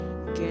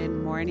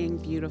Good morning,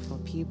 beautiful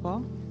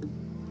people.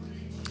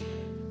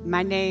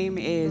 My name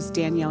is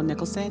Danielle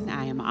Nicholson.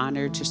 I am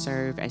honored to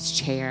serve as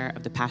chair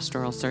of the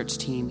pastoral search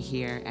team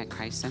here at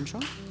Christ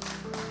Central.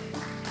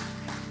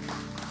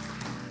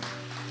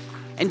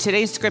 And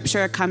today's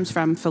scripture comes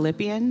from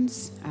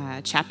Philippians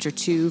chapter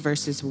 2,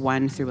 verses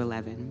 1 through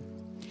 11.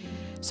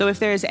 So if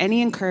there is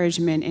any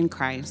encouragement in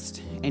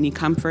Christ, any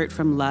comfort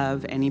from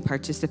love, any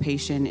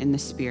participation in the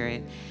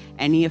Spirit,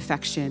 any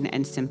affection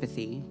and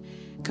sympathy,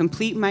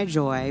 complete my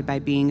joy by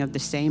being of the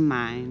same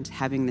mind,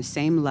 having the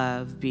same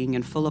love, being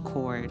in full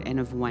accord and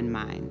of one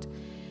mind.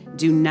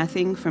 Do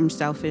nothing from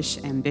selfish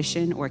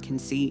ambition or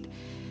conceit,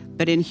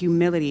 but in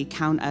humility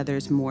count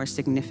others more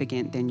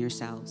significant than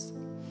yourselves.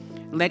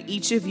 Let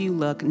each of you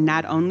look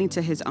not only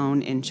to his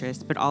own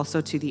interest, but also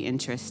to the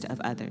interest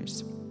of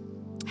others.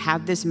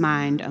 Have this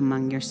mind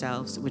among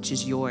yourselves, which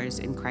is yours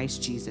in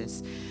Christ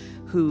Jesus,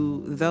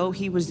 who, though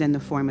he was in the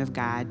form of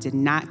God, did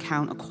not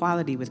count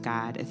equality with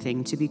God a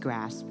thing to be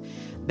grasped,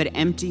 but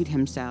emptied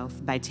himself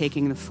by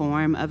taking the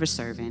form of a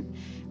servant,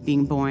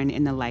 being born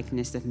in the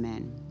likeness of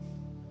men.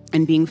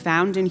 And being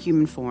found in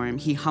human form,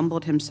 he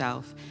humbled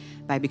himself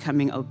by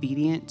becoming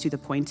obedient to the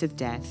point of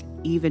death,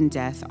 even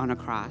death on a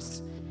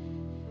cross.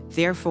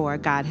 Therefore,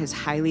 God has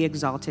highly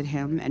exalted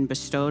him and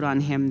bestowed on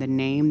him the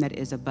name that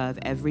is above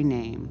every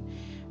name,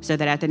 so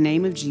that at the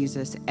name of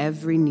Jesus,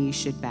 every knee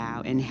should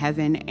bow in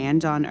heaven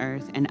and on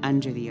earth and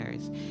under the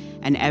earth,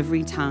 and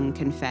every tongue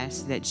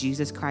confess that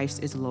Jesus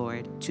Christ is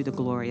Lord, to the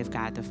glory of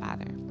God the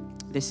Father.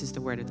 This is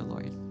the word of the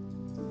Lord.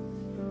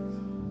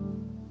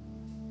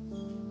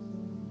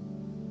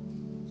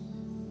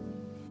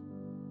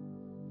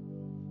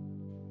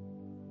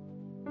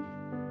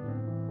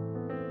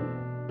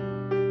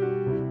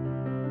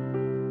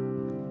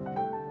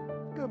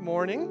 Good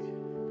morning.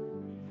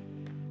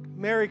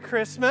 Merry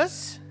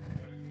Christmas.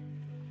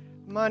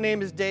 My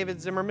name is David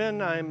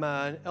Zimmerman. I'm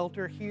an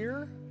elder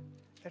here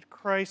at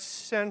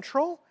Christ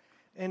Central,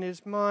 and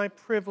it's my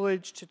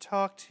privilege to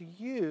talk to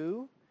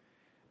you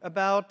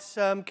about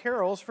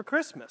carols for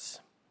Christmas.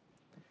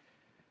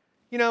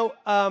 You know,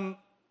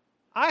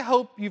 I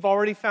hope you've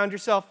already found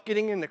yourself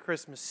getting in the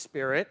Christmas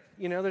spirit.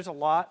 You know, there's a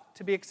lot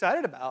to be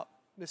excited about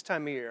this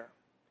time of year.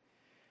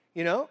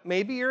 You know,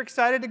 maybe you're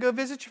excited to go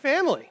visit your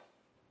family.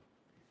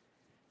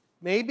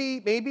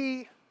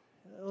 Maybe,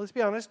 let's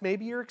be honest,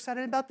 maybe you're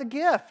excited about the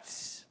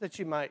gifts that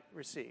you might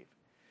receive.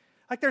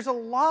 Like, there's a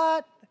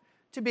lot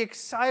to be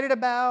excited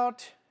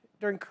about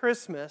during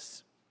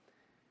Christmas,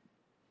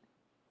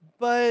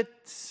 but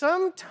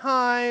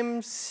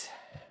sometimes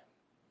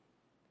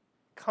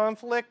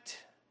conflict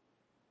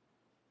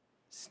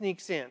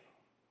sneaks in,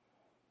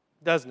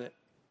 doesn't it?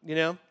 You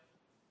know,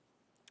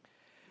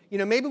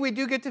 maybe we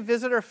do get to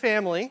visit our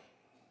family,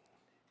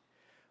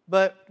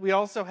 but we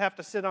also have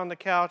to sit on the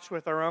couch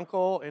with our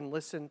uncle and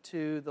listen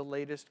to the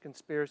latest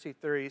conspiracy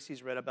theories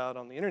he's read about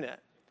on the internet.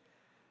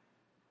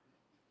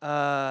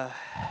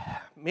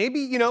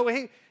 Maybe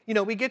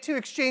we get to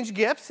exchange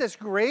gifts. That's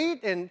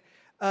great, and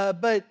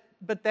but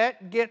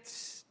that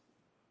gets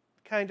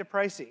kind of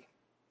pricey,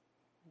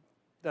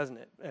 doesn't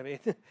it? I mean,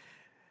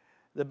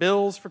 the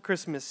bills for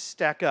Christmas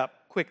stack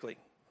up quickly.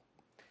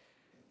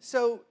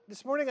 So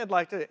this morning, I'd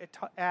like to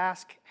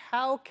ask: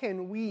 how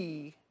can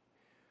we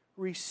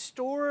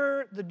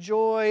restore the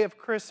joy of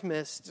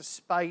Christmas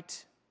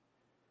despite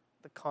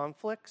the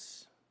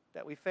conflicts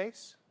that we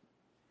face?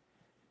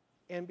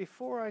 And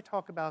before I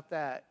talk about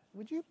that,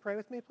 would you pray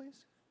with me,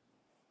 please?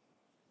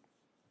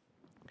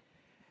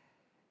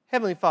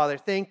 Heavenly Father,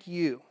 thank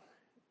you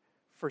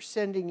for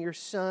sending your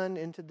Son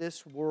into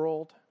this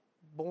world,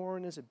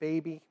 born as a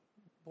baby,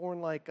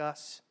 born like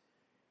us,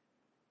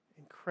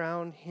 and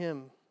crown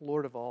him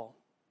Lord of all.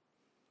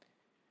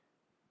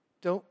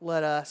 Don't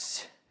let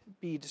us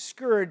be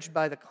discouraged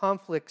by the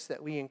conflicts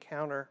that we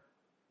encounter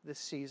this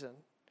season,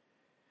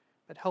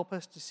 but help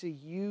us to see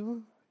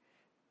you,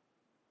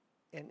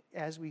 and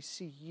as we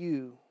see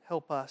you,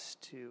 help us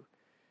to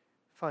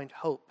find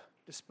hope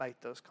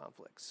despite those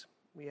conflicts.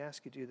 We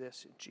ask you to do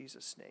this in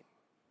Jesus' name.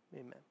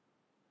 Amen.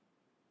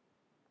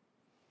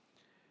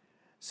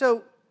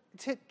 So,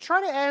 to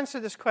try to answer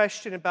this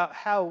question about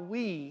how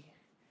we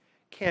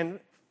can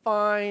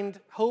find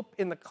hope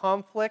in the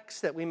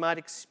conflicts that we might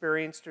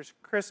experience during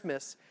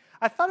Christmas,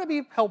 I thought it'd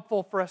be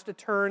helpful for us to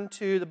turn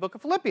to the book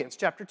of Philippians,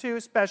 chapter 2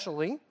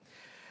 especially,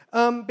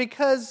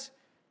 because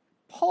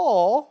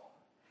Paul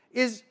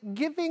is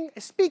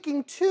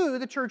speaking to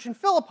the church in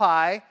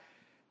Philippi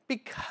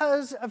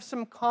because of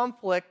some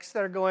conflicts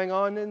that are going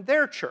on in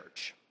their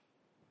church.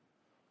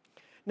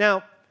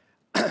 Now,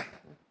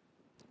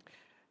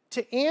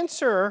 to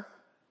answer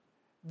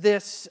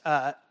this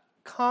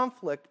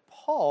conflict,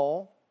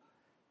 Paul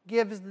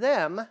gives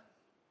them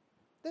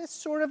this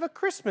sort of a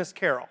Christmas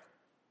carol.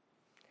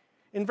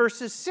 In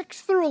verses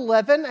 6 through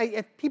 11,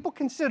 people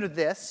consider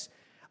this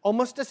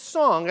almost a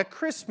song, a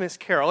Christmas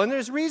carol. And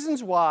there's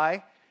reasons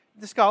why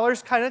the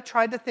scholars kind of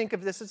tried to think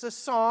of this as a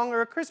song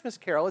or a Christmas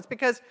carol. It's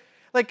because,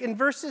 like in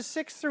verses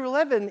 6 through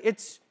 11,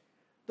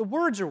 the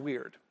words are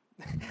weird.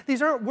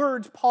 These aren't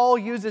words Paul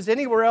uses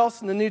anywhere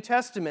else in the New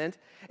Testament.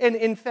 And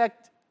in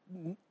fact,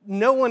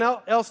 no one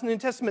else in the New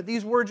Testament,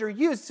 these words are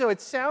used. So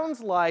it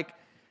sounds like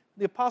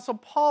the Apostle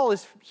Paul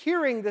is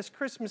hearing this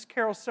Christmas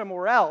carol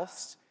somewhere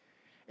else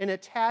and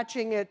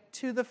attaching it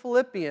to the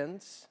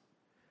Philippians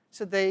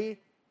so they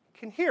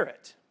can hear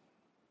it.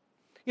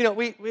 You know,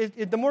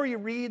 the more you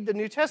read the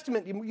New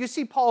Testament, you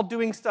see Paul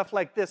doing stuff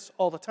like this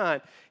all the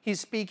time. He's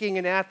speaking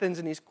in Athens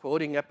and he's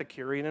quoting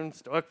Epicurean and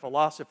Stoic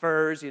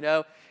philosophers, you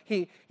know.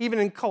 Even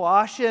in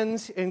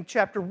Colossians, in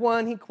chapter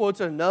 1, he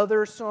quotes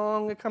another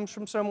song that comes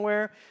from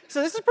somewhere.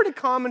 So this is pretty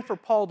common for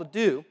Paul to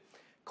do,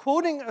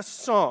 quoting a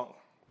song.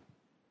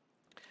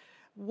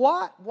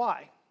 Why?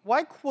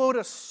 Why quote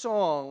a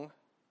song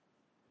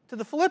to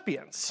the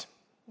Philippians?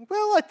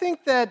 Well, I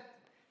think that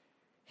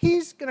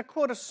he's going to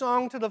quote a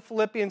song to the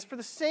Philippians for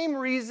the same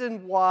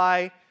reason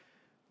why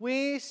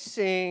we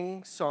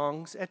sing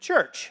songs at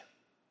church.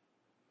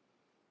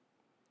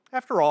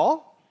 After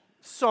all,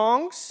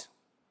 songs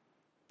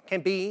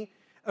can be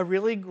a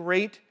really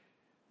great,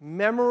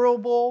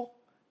 memorable,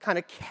 kind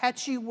of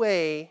catchy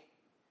way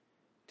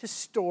to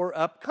store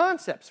up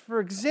concepts. For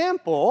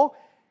example,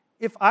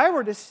 if I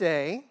were to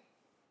say,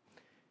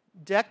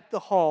 "Deck the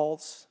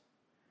halls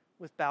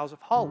with boughs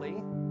of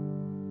holly,"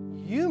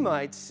 you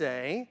might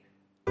say,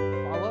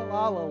 "La la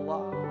la la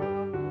la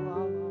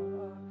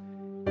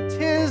la,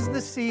 'tis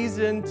the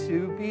season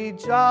to be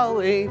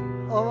jolly,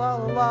 la la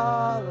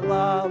la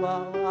la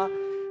la la,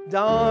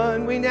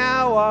 don we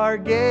now our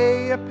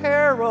gay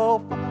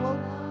apparel,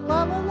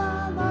 la la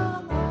la la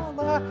la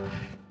la,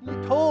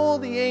 you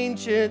told the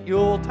ancient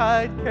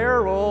Yuletide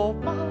carol,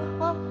 la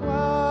la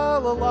la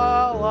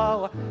la la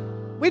la."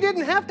 We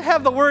didn't have to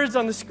have the words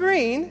on the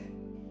screen.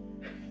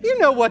 You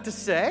know what to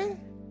say.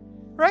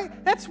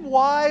 Right? That's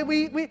why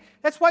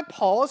that's why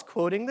Paul is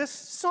quoting this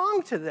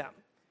song to them.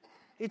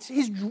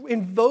 He's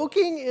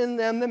invoking in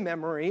them the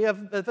memory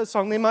of the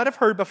song they might have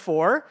heard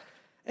before,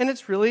 and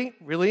it's really,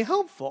 really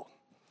helpful.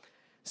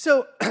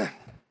 So,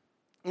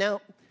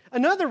 now,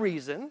 another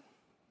reason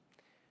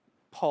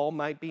Paul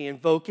might be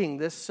invoking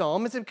this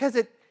psalm is because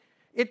it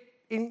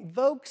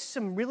invokes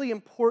some really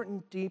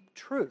important deep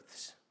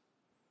truths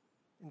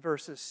in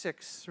verses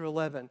 6 through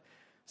 11.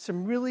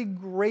 Some really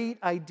great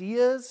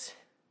ideas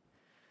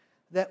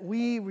that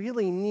we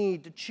really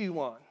need to chew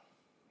on.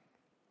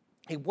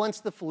 He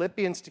wants the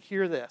Philippians to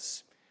hear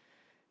this.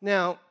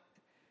 Now,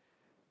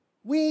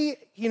 we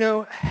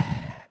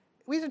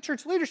as a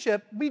church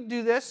leadership, we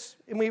do this,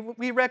 and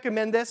we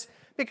recommend this,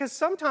 because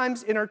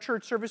sometimes in our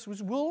church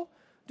services, we'll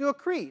do a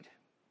creed,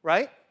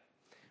 right?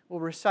 We'll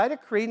recite a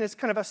creed, and it's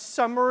kind of a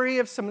summary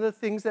of some of the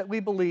things that we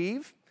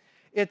believe.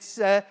 It's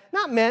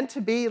not meant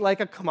to be like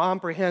a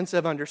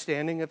comprehensive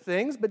understanding of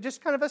things, but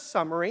just kind of a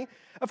summary.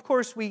 Of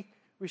course, we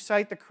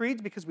recite the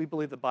creeds because we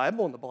believe the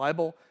Bible, and the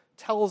Bible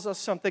tells us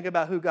something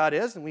about who God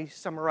is, and we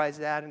summarize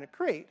that in a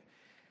creed.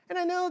 And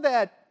I know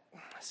that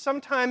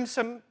sometimes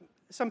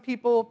some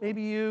people,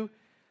 maybe you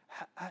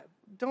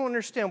don't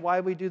understand why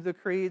we do the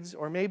creeds,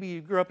 or maybe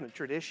you grew up in a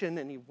tradition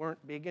and you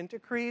weren't big into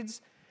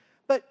creeds,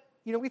 but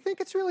we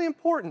think it's really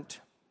important,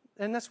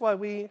 and that's why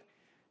we,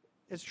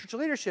 as church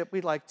leadership,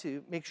 we like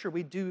to make sure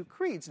we do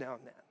creeds now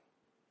and then.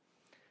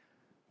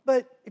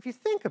 But if you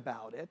think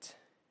about it,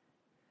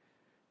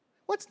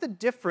 what's the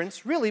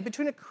difference really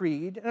between a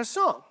creed and a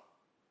song?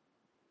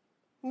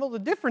 Well, the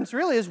difference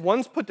really is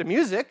one's put to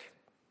music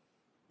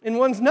and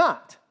one's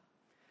not.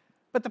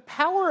 But the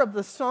power of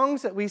the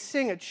songs that we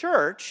sing at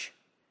church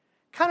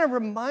kind of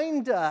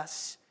remind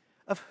us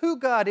of who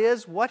God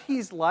is, what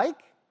He's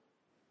like,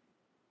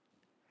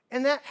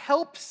 and that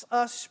helps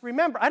us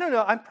remember. I don't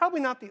know, I'm probably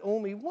not the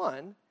only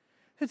one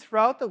who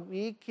throughout the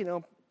week,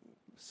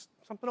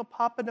 something will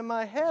pop into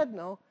my head and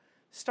I'll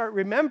start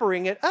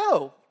remembering it.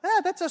 Oh,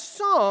 yeah, that's a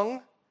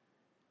song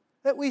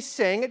that we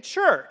sang at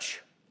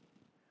church,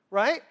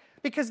 right?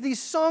 Because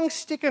these songs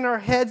stick in our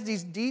heads,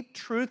 these deep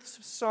truths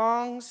of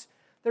songs,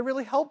 they're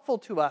really helpful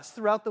to us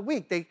throughout the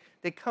week.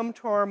 They come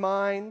to our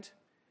mind.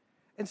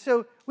 And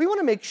so we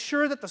want to make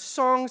sure that the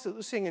songs that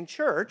we sing in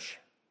church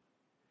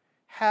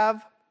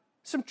have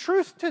some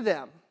truth to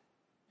them.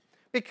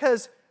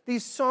 Because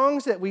these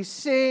songs that we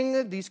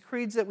sing, these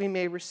creeds that we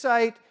may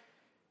recite,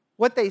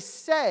 what they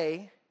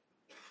say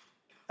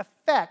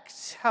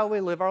affects how we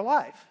live our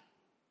life.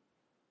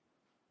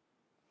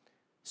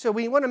 So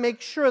we want to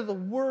make sure the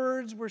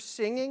words we're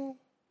singing,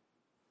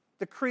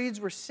 the creeds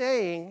we're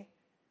saying,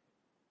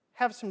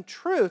 have some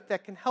truth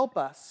that can help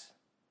us.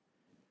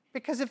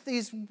 Because if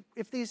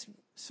these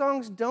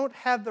songs don't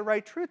have the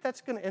right truth,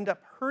 that's going to end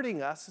up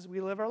hurting us as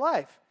we live our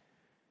life.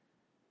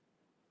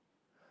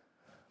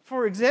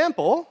 For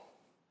example,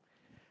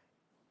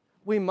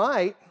 we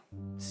might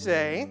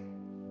say,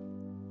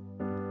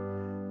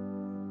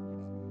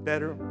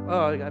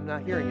 I'm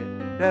not hearing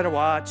it. Better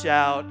watch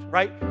out,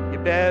 right? You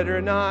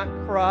better not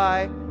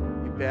cry.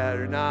 You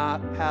better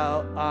not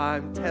pout.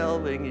 I'm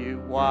telling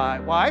you why.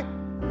 Why?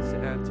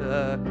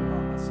 Santa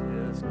Claus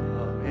is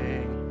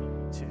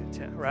coming to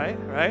town,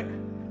 right?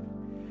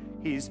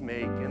 He's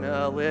making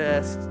a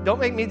list. Don't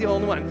make me the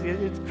only one.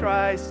 Jesus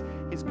Christ,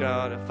 He's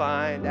gonna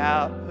find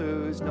out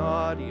who's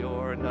naughty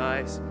or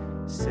nice.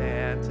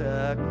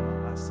 Santa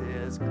Claus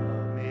is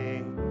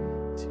coming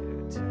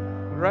to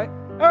town, right?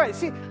 All right,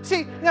 see,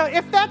 now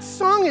if that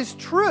song is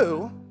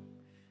true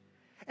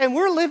and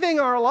we're living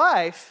our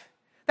life,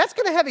 that's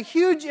going to have a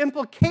huge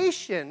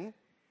implication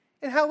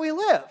in how we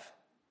live,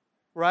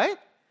 right?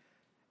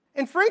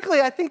 And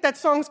frankly, I think that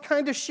song's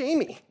kind of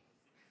shamey.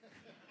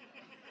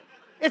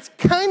 It's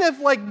kind of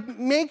like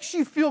makes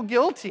you feel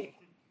guilty.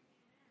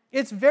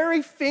 It's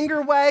very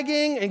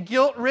finger-wagging and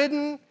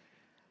guilt-ridden.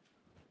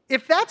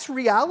 If that's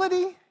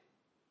reality,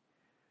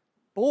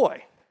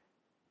 boy,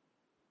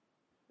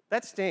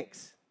 that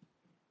stinks.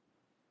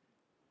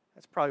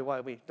 That's probably why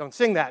we don't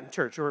sing that in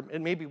church, or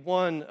it may be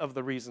one of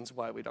the reasons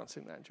why we don't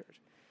sing that in church,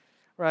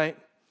 right?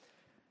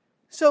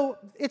 So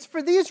it's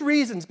for these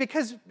reasons,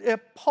 because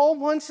Paul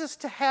wants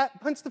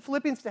the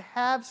Philippians to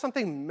have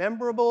something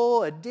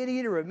memorable, a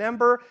ditty to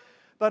remember,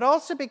 but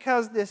also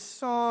because this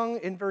song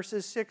in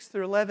verses 6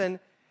 through 11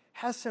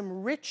 has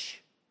some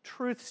rich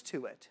truths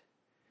to it,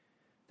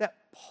 that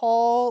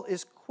Paul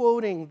is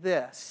quoting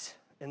this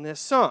in this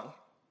song.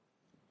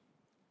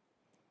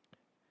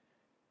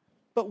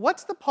 But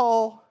what's the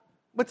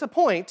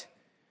point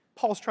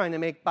Paul's trying to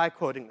make by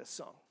quoting this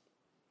song?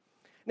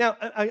 Now,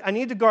 I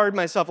need to guard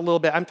myself a little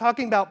bit. I'm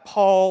talking about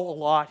Paul a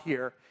lot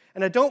here,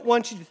 and I don't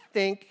want you to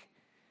think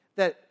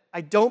that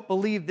I don't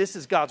believe this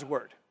is God's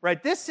word,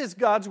 right? This is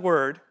God's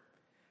word.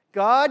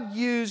 God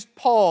used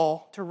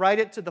Paul to write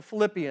it to the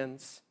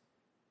Philippians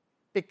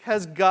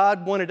because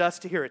God wanted us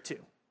to hear it too,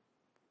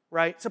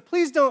 right? So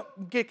please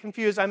don't get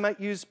confused. I might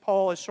use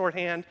Paul as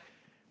shorthand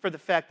for the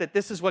fact that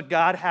this is what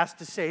God has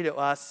to say to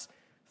us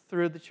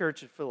through the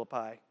church at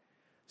Philippi.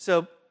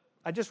 So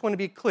I just want to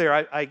be clear.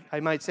 I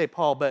might say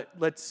Paul, but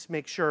let's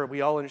make sure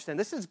we all understand.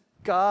 This is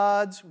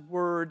God's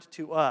word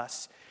to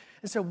us.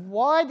 And so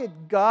why did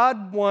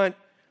God want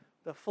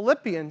the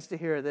Philippians to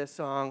hear this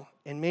song?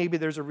 And maybe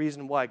there's a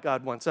reason why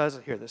God wants us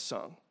to hear this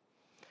song.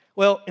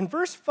 Well, in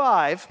verse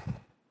 5,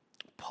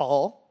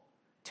 Paul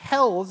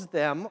tells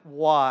them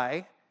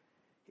why.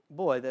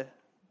 Boy,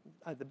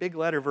 the big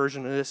letter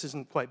version of this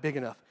isn't quite big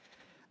enough.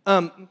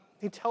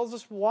 He tells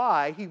us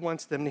why he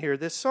wants them to hear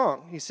this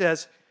song. He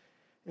says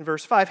in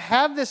verse 5,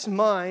 "Have this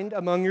mind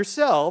among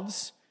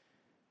yourselves,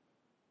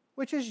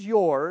 which is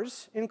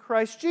yours in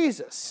Christ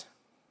Jesus."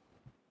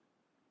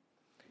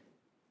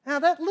 Now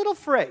that little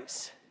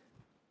phrase,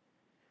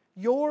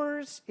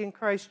 yours in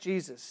Christ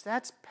Jesus,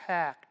 that's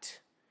packed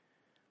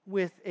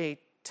with a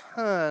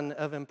ton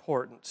of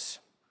importance.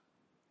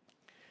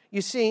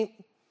 You see,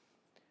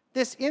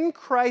 this in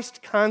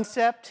Christ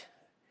concept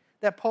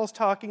that Paul's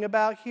talking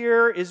about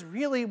here is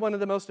really one of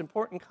the most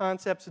important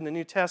concepts in the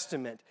New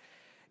Testament.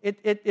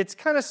 It's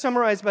kind of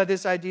summarized by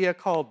this idea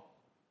called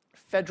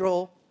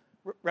federal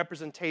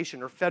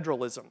representation or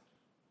federalism.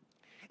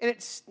 And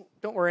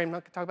don't worry, I'm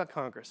not going to talk about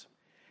Congress.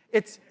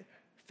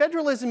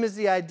 Federalism is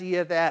the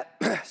idea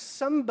that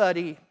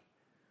somebody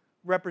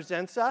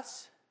represents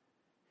us,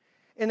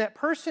 and that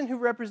person who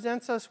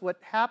represents us, what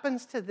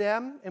happens to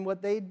them and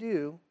what they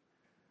do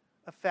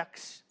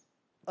affects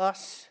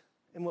us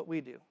and what we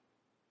do.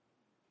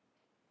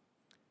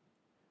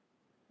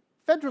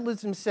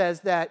 Federalism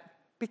says that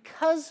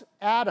because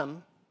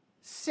Adam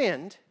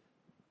sinned,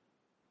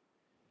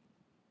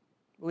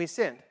 we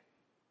sinned.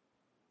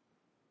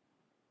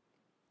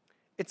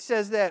 It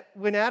says that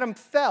when Adam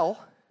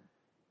fell,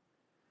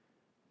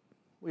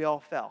 we all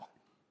fell.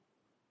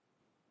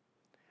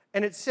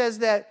 And it says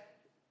that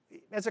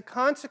as a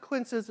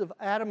consequence of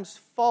Adam's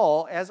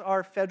fall as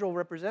our federal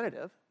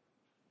representative,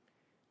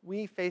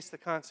 we face the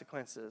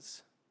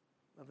consequences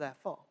of that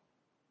fall.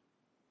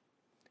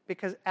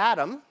 Because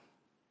Adam,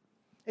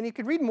 and you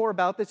can read more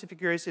about this if you're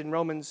curious in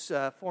Romans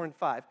 4 and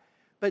 5,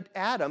 but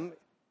Adam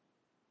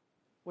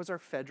was our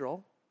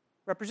federal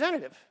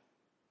representative.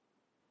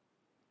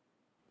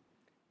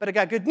 But I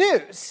got good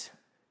news.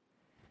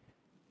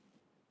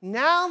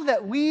 Now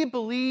that we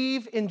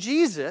believe in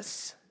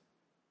Jesus,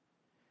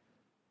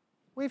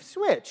 we've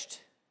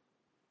switched.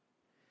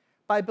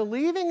 By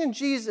believing in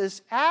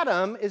Jesus,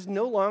 Adam is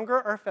no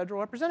longer our federal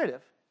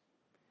representative.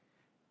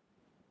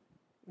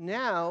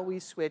 Now we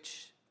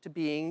switch to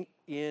being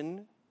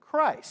in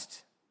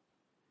Christ.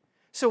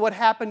 So what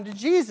happened to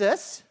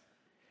Jesus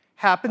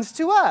happens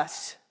to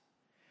us.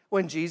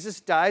 When Jesus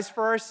dies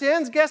for our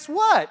sins, guess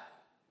what?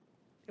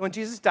 When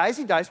Jesus dies,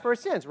 he dies for our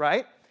sins,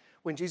 right?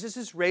 When Jesus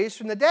is raised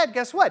from the dead,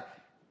 guess what?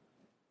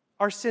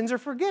 Our sins are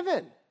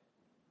forgiven.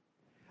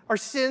 Our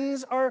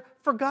sins are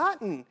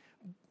forgotten.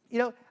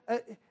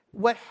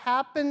 What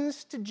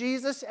happens to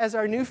Jesus as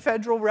our new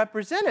federal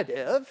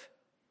representative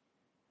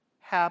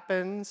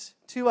happens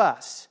to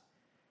us.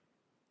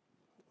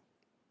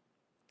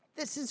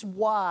 This is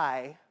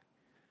why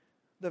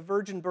the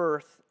virgin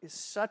birth is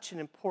such an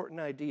important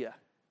idea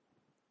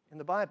in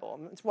the Bible.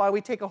 And it's why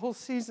we take a whole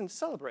season to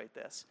celebrate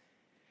this.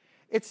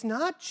 It's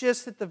not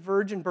just that the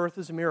virgin birth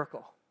is a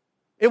miracle.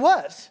 It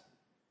was.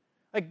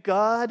 Like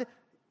God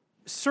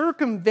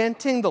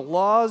circumventing the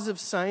laws of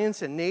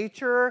science and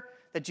nature,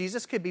 that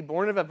Jesus could be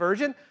born of a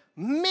virgin,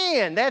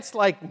 man, that's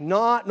like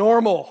not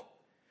normal.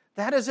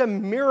 That is a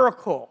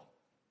miracle.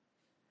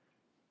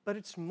 But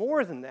it's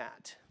more than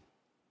that.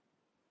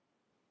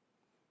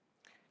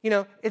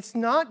 It's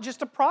not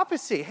just a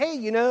prophecy. Hey,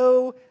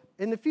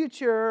 in the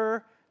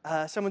future,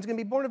 someone's going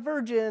to be born a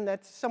virgin.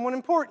 That's someone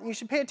important you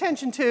should pay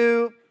attention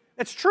to.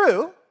 It's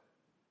true.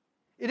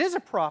 It is a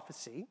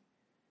prophecy.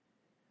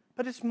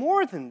 But it's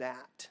more than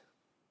that.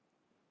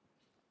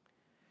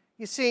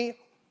 You see,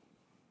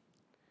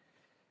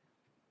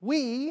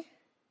 we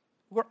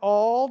were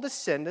all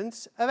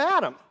descendants of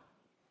Adam.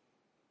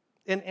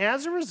 And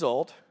as a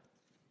result,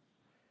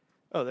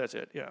 that's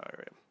it. Yeah, all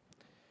right.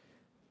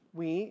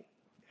 We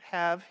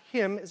have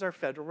him as our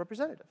federal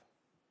representative.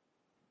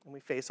 And we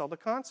face all the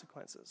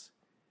consequences.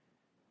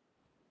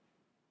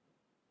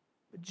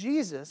 But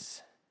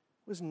Jesus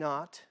was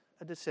not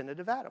a descendant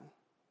of Adam.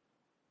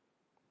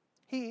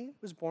 He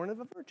was born of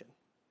a virgin.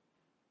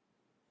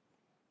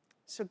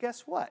 So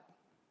guess what?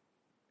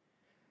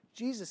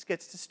 Jesus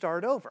gets to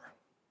start over.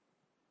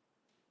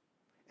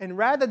 And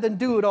rather than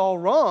do it all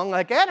wrong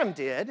like Adam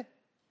did,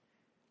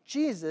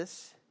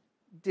 Jesus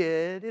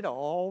did it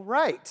all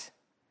right.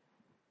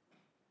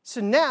 So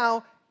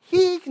now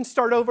he can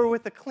start over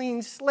with a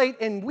clean slate,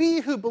 and we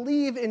who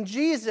believe in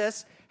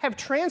Jesus have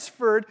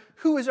transferred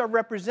who is our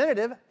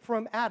representative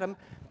from Adam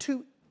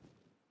to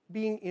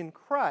being in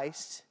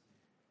Christ.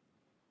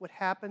 What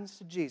happens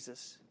to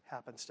Jesus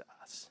happens to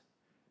us.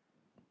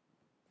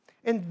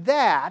 And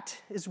that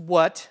is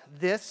what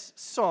this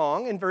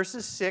song in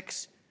verses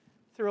 6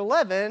 through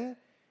 11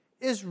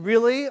 is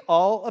really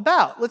all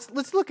about.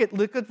 Let's look at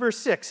verse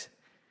 6.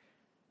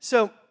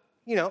 So,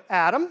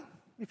 Adam,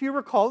 if you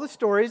recall the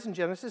stories in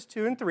Genesis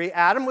 2 and 3,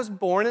 Adam was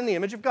born in the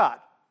image of God.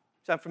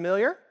 Sound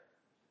familiar?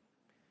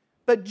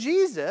 But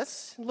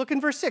Jesus, look in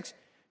verse 6,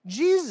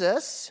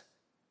 Jesus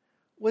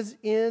was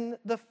in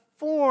the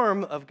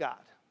form of God.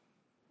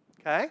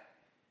 Okay?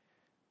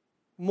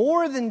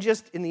 More than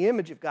just in the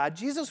image of God,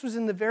 Jesus was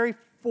in the very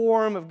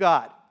form of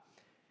God.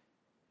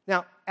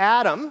 Now,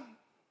 Adam,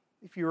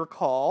 if you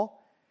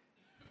recall,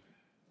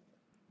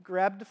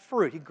 grabbed the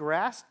fruit. He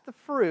grasped the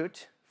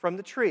fruit from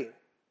the tree,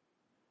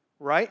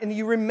 right? And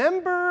you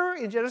remember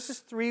in Genesis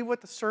 3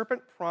 what the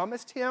serpent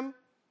promised him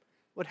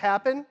would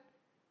happen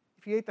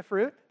if he ate the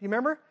fruit? Do you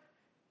remember?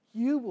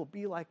 You will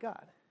be like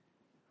God,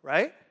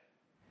 right?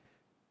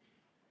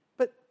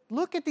 But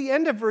look at the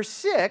end of verse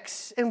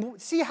 6 and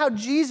see how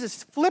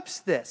Jesus flips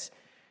this.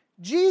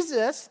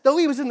 Jesus, though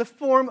he was in the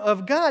form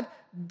of God,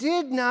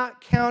 did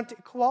not count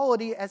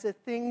equality as a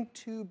thing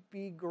to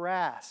be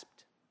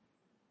grasped.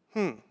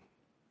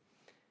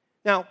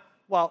 Now,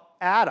 while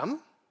Adam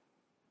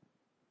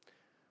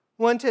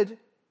wanted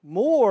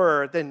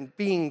more than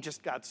being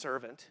just God's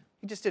servant,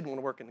 he just didn't want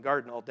to work in the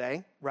garden all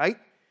day, right?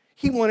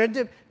 He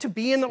wanted to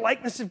be in the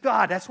likeness of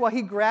God. That's why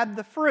he grabbed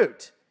the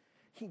fruit.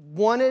 He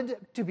wanted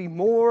to be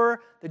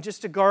more than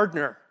just a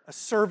gardener, a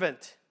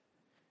servant.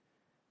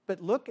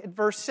 But look at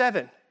verse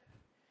 7.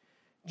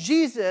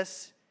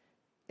 Jesus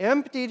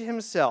emptied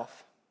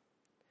himself,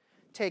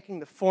 taking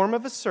the form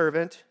of a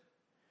servant,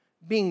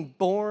 being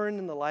born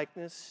in the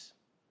likeness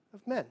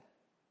of men.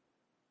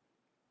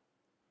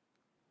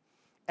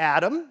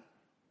 Adam,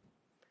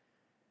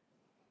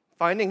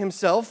 finding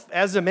himself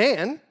as a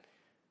man,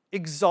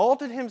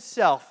 exalted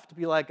himself to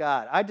be like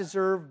God. I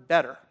deserve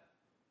better.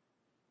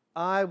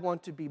 I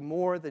want to be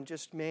more than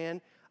just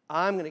man.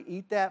 I'm going to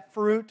eat that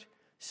fruit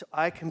so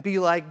I can be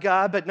like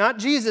God, but not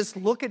Jesus.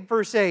 Look at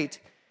verse 8.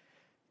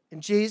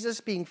 And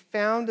Jesus, being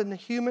found in the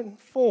human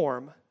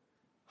form,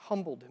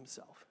 humbled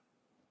himself.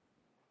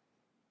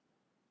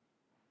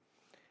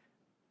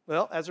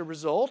 Well, as a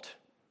result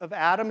of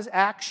Adam's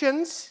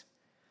actions,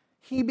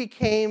 he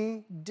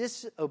became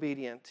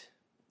disobedient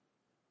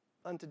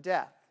unto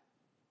death.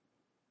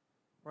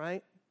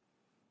 Right?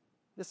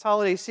 This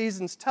holiday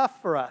season's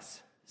tough for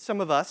us,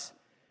 some of us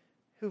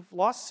who've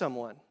lost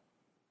someone.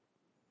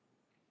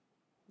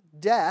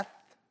 Death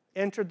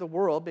entered the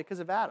world because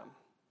of Adam.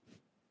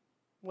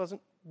 It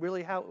wasn't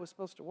really how it was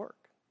supposed to work.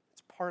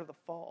 It's part of the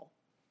fall.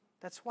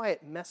 That's why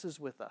it messes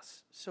with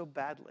us so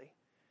badly.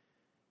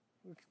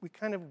 We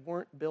kind of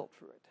weren't built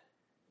for it.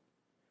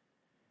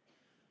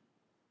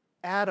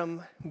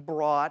 Adam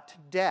brought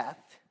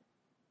death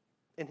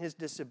in his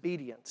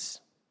disobedience.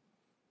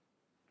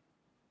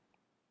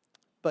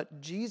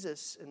 But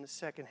Jesus, in the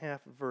second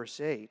half of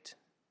verse 8,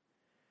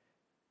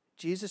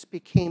 Jesus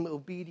became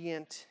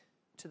obedient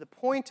to the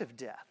point of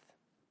death,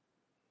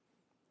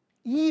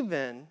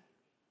 even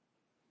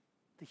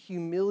the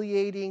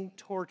humiliating,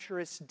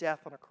 torturous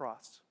death on a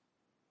cross.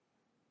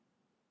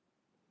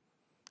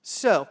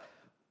 So,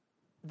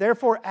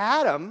 therefore,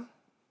 Adam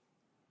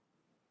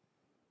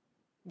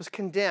was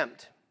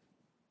condemned,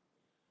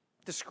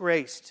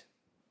 disgraced.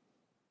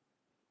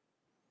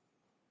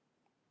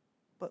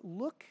 But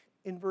look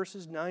in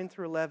verses 9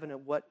 through 11 at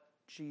what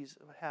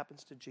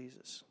happens to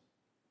Jesus.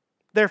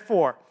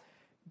 Therefore,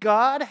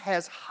 God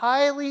has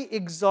highly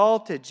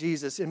exalted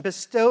Jesus and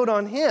bestowed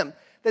on him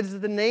that is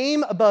the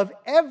name above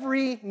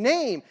every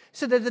name,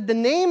 so that at the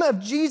name of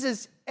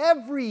Jesus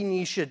every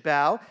knee should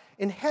bow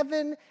in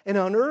heaven and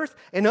on earth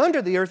and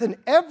under the earth, and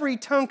every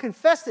tongue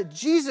confess that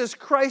Jesus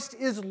Christ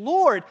is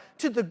Lord,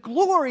 to the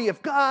glory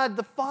of God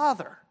the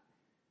Father.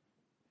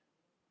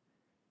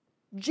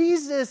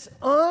 Jesus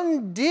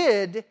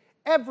undid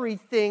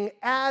everything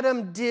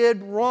Adam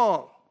did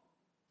wrong.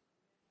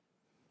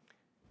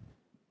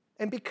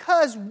 And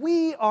because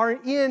we are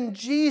in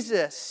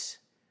Jesus,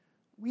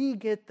 we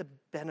get the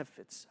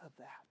benefits of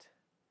that.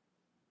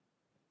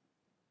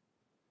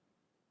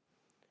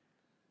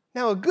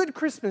 Now, a good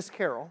Christmas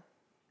carol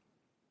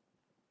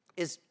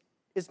is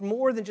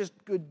more than just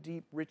good,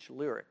 deep, rich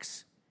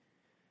lyrics.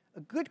 A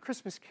good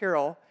Christmas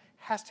carol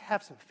has to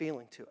have some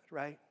feeling to it,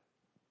 right?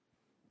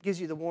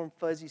 Gives you the warm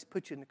fuzzies,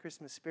 puts you in the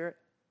Christmas spirit.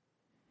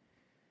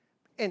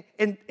 And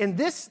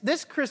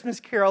this Christmas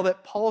carol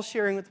that Paul's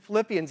sharing with the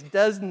Philippians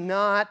does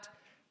not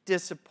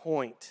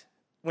disappoint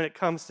when it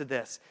comes to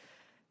this.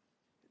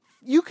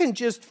 You can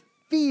just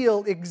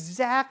feel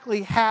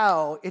exactly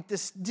how it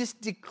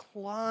just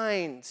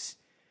declines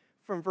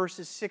from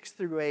verses 6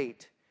 through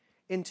 8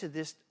 into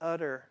this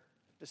utter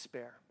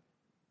despair.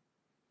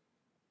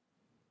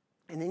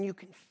 And then you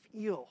can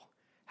feel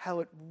how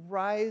it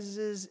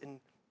rises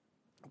in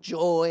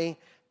joy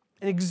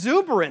and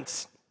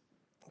exuberance,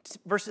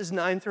 verses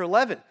 9 through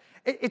 11.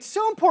 It's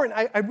so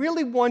important. I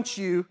really want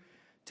you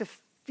to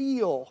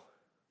feel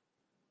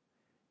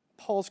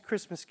Paul's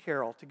Christmas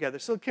carol together.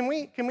 So can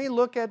we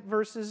look at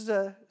verses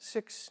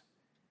 6?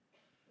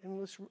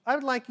 And I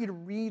would like you to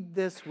read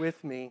this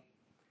with me.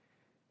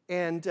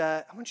 And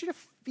I want you to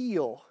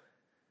feel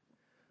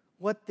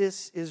what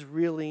this is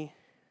really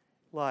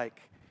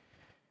like.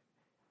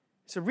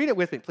 So read it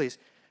with me, please.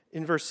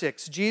 In verse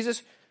 6,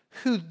 Jesus,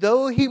 who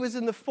though he was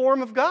in the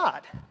form of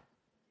God,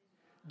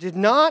 did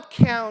not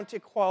count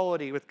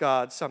equality with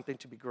God something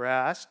to be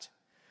grasped,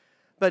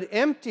 but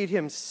emptied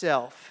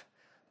himself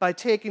by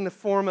taking the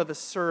form of a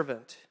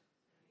servant,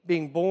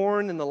 being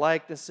born in the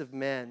likeness of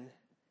men,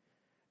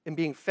 and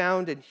being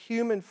found in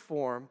human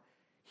form,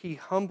 he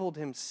humbled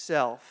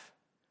himself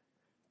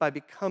by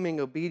becoming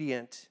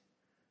obedient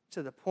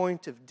to the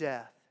point of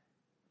death,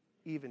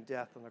 even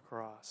death on the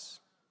cross.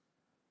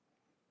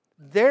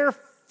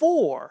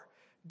 Therefore,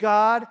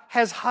 God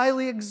has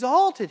highly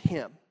exalted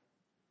him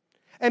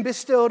and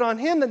bestowed on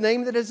him the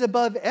name that is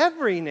above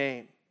every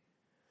name,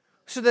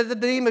 so that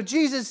at the name of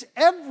Jesus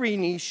every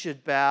knee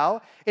should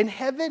bow in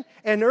heaven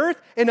and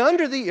earth and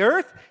under the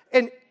earth,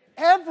 and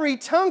every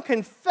tongue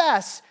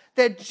confess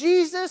that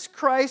Jesus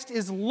Christ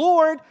is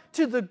Lord,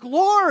 to the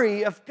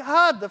glory of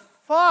God the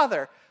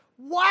Father.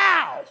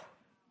 Wow!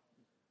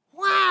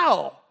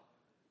 Wow!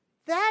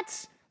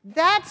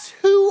 That's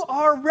who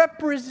our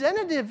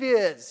representative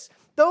is.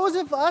 Those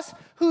of us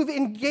who've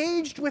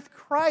engaged with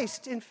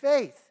Christ in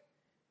faith.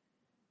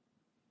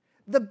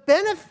 The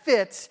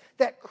benefits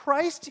that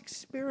Christ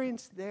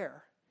experienced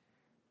there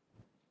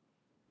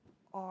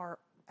are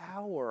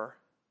our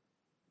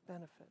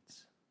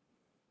benefits.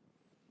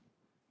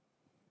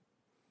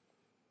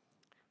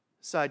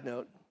 Side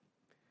note,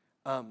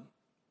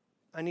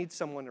 I need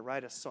someone to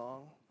write a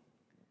song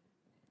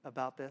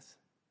about this,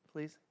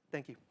 please.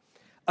 Thank you.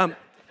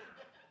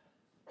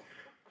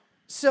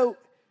 So,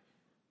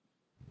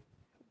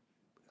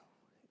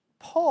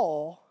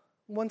 Paul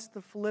wants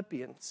the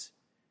Philippians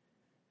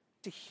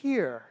to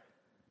hear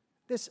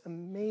this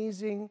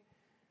amazing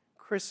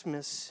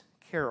Christmas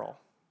carol.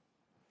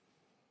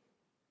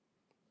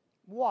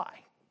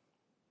 Why?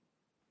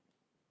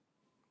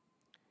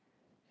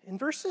 In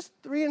verses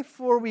 3 and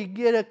 4, we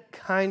get a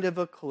kind of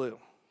a clue.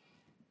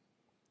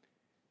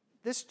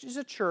 This is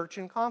a church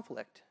in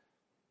conflict.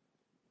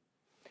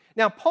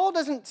 Now, Paul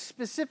doesn't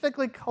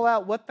specifically call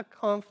out what the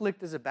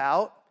conflict is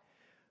about,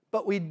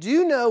 but we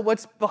do know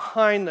what's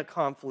behind the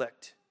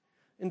conflict.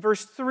 In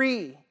verse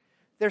 3,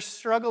 they're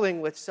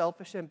struggling with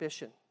selfish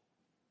ambition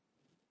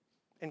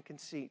and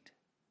conceit.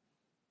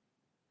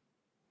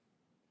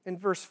 In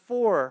verse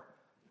 4,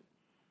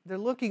 they're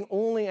looking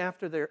only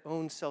after their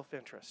own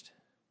self-interest.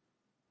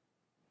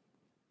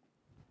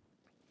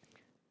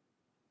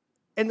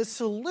 And the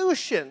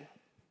solution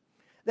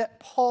that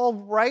Paul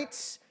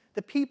writes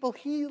the people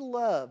he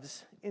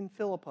loves in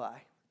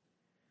Philippi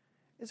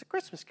is a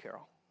Christmas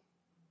carol.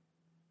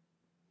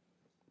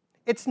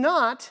 It's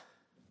not,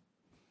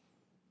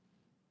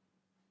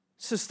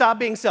 so stop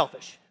being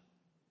selfish.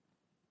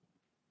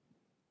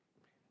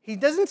 He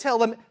doesn't tell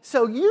them,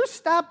 so you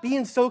stop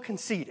being so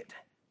conceited.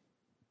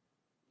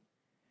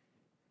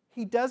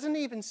 He doesn't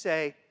even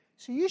say,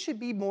 so you should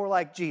be more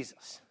like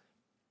Jesus.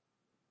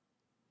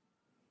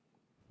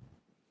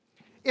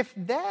 If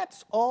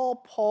that's all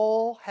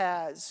Paul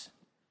has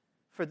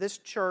for this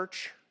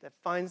church that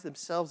finds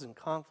themselves in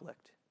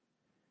conflict,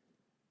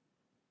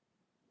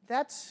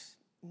 that's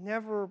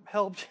never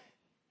helped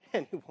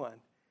anyone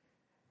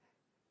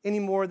any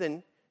more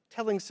than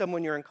telling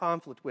someone you're in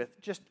conflict with,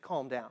 just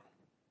calm down.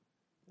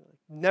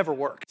 Never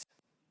works.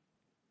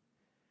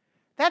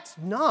 That's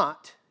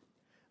not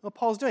what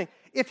Paul's doing.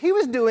 If he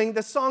was doing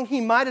the song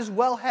he might as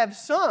well have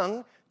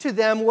sung to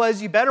them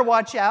was, you better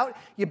watch out,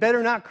 you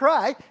better not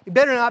cry, you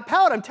better not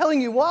pout. I'm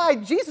telling you why,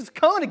 Jesus is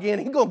coming again,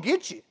 he's going to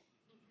get you.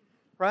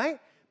 right?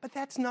 But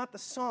that's not the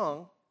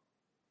song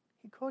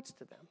he quotes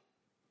to them.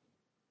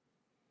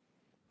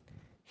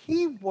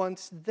 He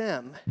wants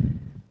them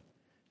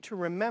to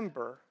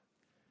remember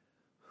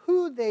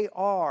who they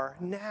are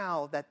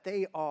now that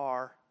they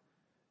are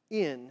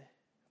in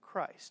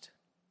Christ.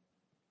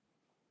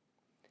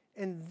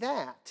 And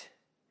that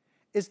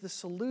is the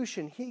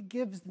solution he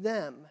gives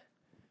them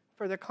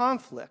for their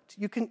conflict.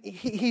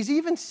 He's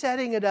even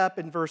setting it up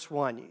in verse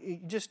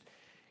 1.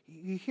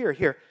 You hear it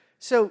here.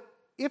 So,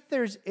 if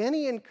there's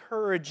any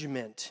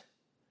encouragement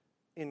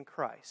in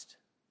Christ,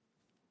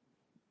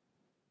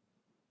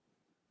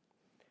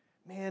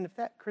 man, if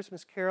that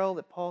Christmas carol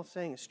that Paul's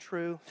saying is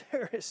true,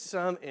 there is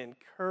some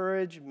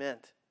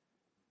encouragement.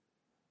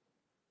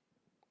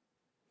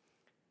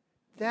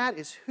 That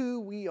is who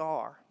we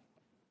are.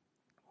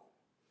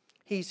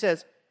 He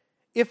says,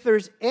 if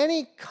there's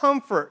any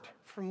comfort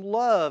from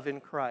love in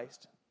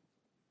Christ,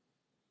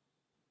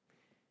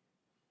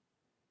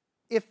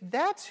 if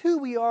that's who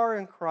we are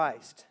in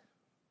Christ,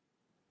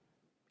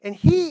 and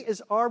He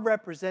is our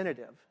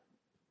representative,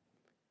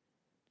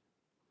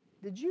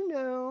 did you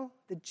know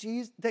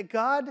that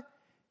God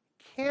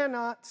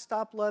cannot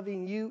stop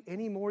loving you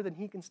any more than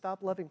He can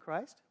stop loving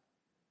Christ?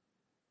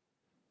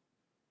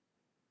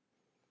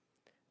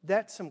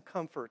 That's some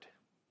comfort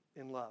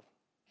in love.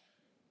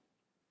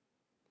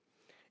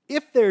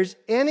 If there's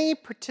any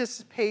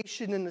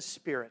participation in the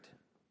Spirit,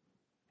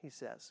 he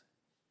says.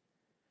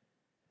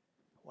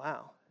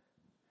 Wow.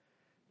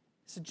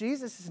 So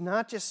Jesus is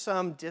not just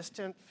some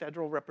distant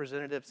federal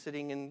representative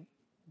sitting in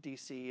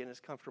D.C. in his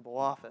comfortable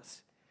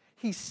office.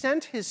 He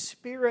sent His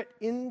Spirit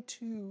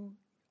into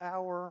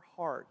our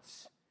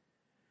hearts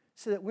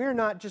so that we're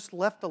not just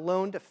left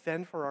alone to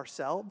fend for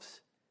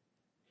ourselves.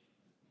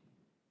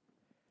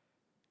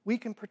 We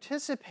can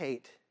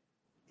participate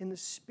in the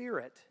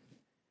Spirit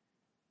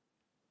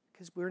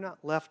because we're not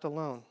left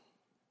alone.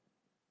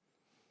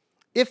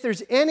 If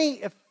there's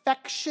any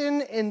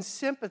affection and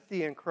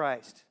sympathy in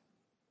Christ,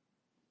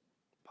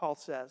 Paul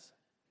says,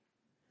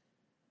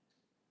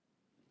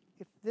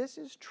 if this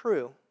is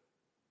true,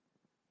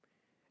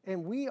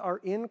 and we are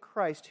in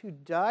Christ who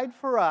died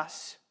for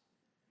us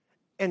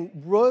and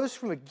rose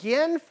from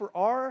again for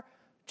our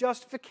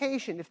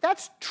justification, if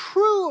that's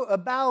true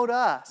about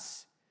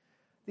us,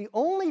 the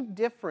only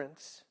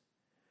difference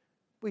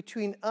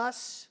between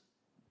us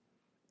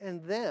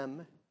and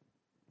them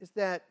is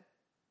that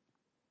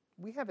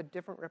we have a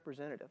different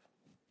representative.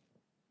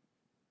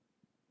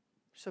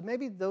 So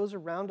maybe those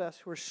around us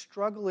who are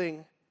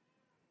struggling,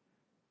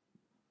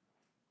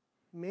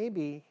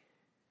 maybe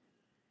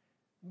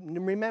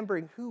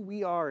remembering who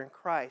we are in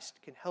Christ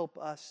can help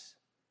us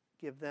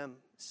give them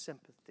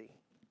sympathy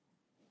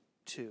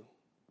too.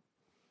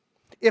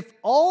 If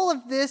all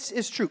of this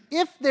is true,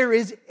 if there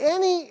is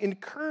any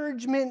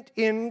encouragement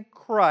in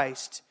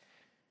Christ,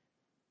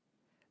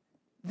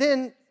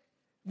 then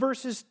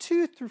verses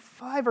 2 through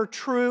 5 are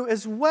true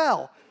as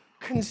well.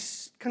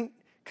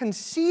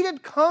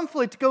 Conceited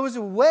conflict goes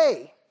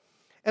away,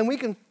 and we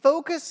can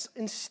focus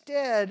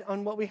instead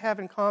on what we have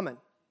in common.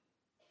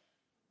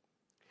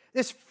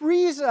 This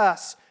frees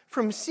us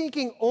from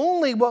seeking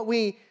only what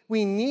we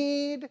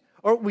need,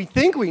 or we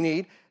think we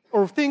need,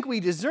 or think we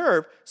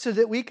deserve, so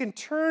that we can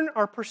turn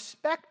our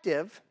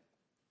perspective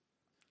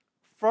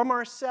from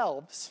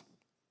ourselves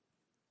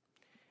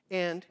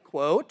and,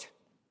 quote,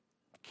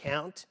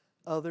 count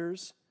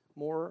others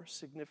more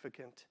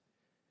significant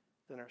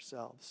than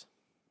ourselves.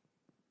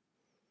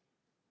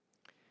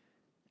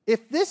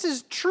 If this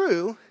is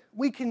true,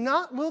 we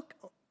cannot look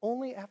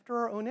only after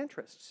our own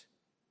interests.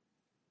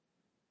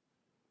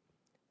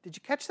 Did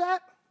you catch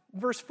that?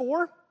 Verse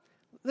 4?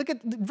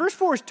 Verse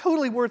 4 is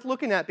totally worth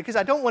looking at because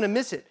I don't want to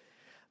miss it.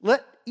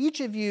 Let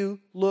each of you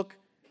look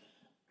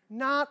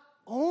not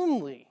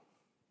only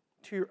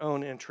to your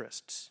own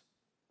interests,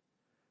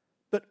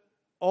 but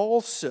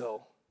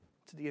also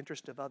to the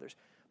interest of others.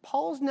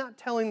 Paul's not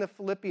telling the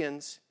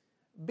Philippians,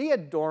 be a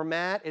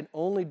doormat and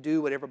only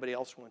do what everybody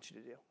else wants you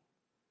to do.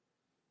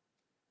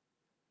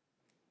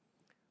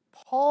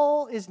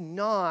 Paul is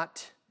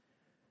not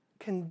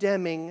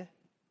condemning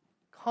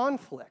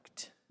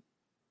conflict.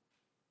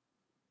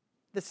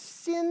 The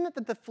sin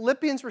that the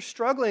Philippians were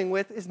struggling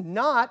with is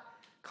not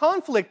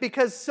conflict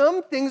because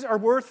some things are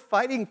worth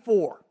fighting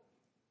for.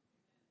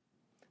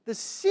 The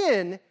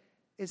sin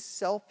is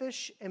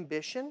selfish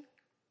ambition,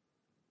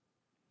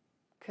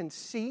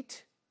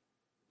 conceit,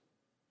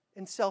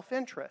 and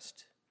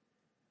self-interest.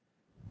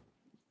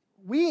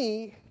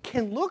 We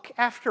can look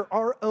after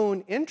our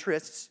own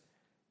interests,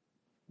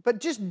 but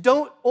just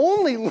don't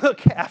only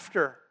look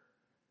after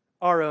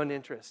our own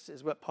interests,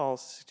 is what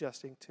Paul's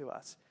suggesting to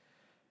us.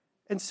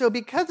 And so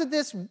because of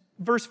this,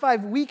 verse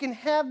 5, we can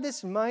have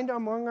this mind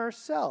among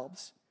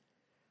ourselves,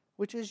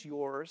 which is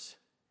yours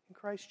in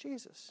Christ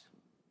Jesus.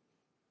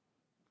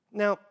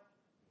 Now,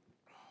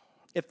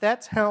 if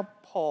that's how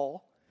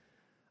Paul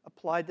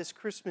applied this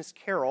Christmas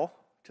carol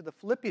to the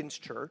Philippians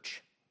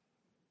church,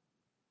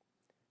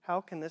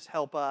 how can this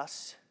help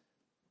us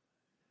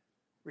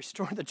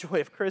restore the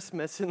joy of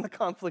Christmas in the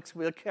conflicts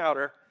we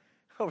encounter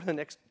over the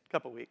next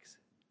couple weeks?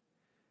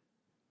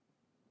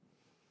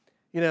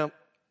 You know,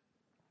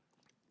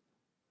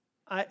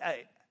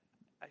 I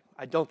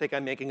don't think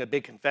I'm making a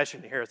big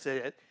confession here.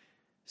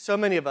 So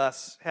many of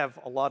us have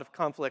a lot of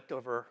conflict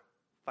over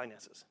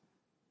finances,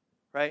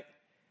 right?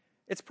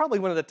 It's probably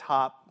one of the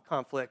top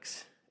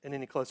conflicts in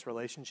any close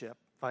relationship.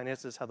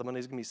 Finances, how the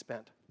money's going to be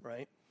spent,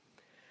 right?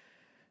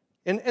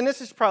 And this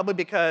is probably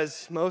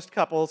because most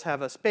couples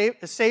have a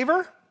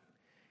saver,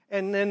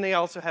 and then they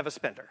also have a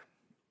spender,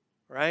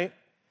 right?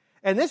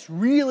 And this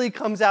really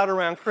comes out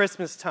around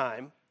Christmas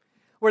time,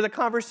 where the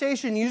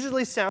conversation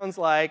usually sounds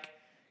like,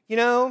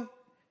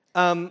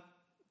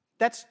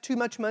 that's too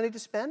much money to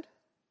spend.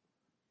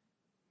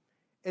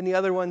 And the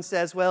other one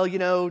says, well,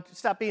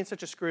 stop being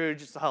such a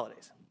Scrooge, it's the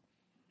holidays,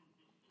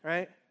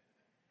 right?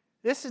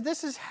 This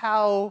is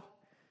how,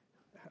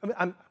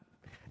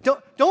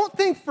 don't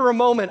think for a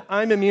moment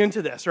I'm immune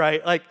to this,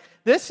 right? Like,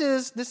 this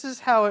is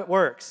how it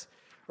works,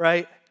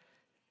 right?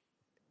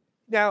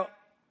 Now,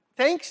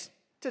 thanks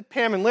to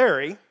Pam and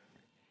Larry,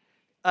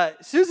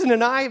 Susan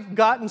and I have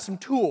gotten some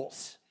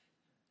tools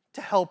to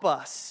help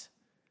us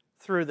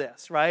through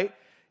this, right?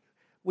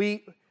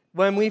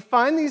 When we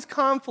find these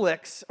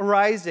conflicts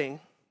arising,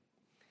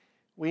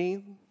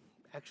 we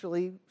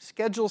actually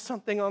schedule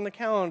something on the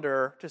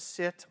calendar to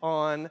sit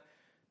on,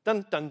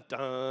 dun, dun,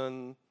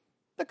 dun,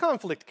 the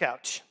conflict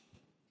couch.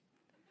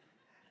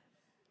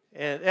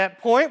 And at that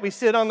point, we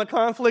sit on the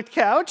conflict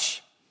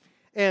couch,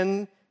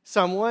 and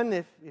someone,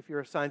 if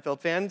you're a Seinfeld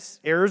fan,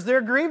 airs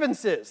their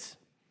grievances.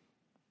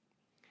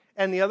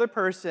 And the other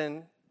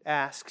person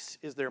asks,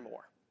 is there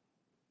more?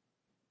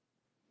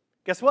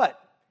 Guess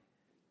what?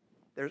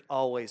 There's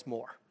always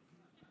more,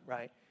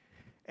 right?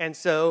 And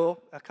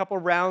so a couple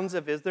rounds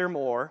of is there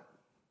more,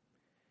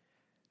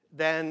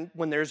 then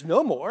when there's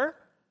no more,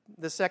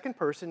 the second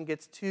person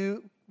gets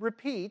to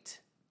repeat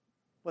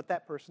what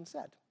that person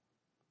said.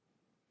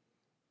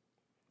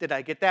 Did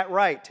I get that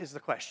right, is the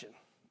question.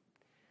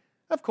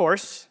 Of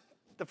course,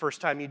 the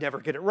first time you never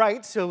get it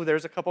right, so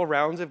there's a couple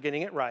rounds of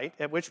getting it right,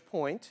 at which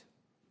point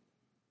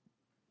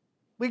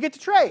we get to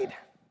trade.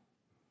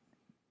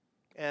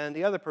 And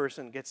the other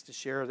person gets to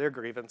share their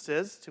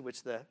grievances, to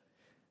which the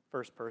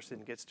first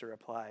person gets to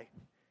reply,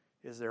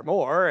 is there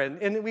more?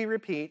 And we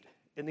repeat,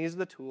 and these are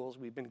the tools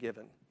we've been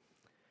given.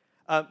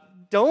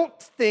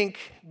 Don't think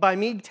by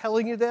me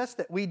telling you this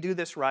that we do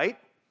this right.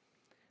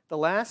 The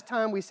last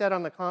time we sat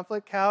on the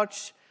conflict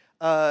couch,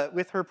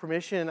 with her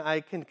permission, I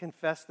can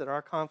confess that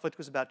our conflict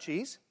was about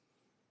cheese.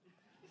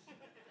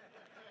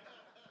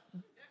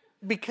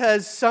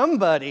 Because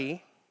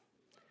somebody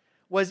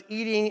was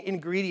eating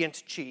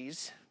ingredient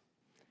cheese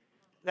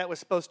that was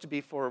supposed to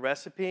be for a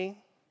recipe.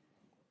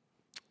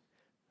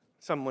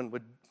 Someone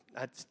would,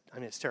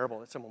 it's terrible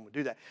that someone would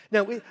do that.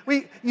 Now,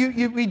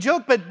 we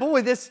joke, but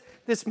boy, this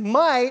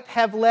might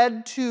have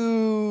led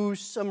to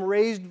some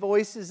raised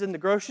voices in the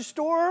grocery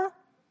store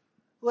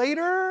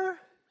later,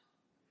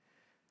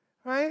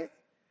 right?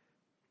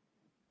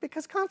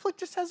 Because conflict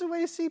just has a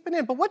way of seeping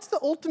in. But what's the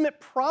ultimate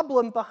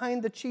problem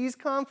behind the cheese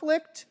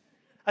conflict?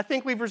 I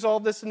think we've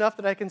resolved this enough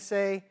that I can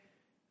say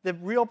the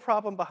real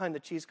problem behind the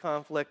cheese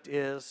conflict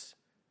is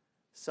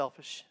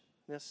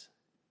selfishness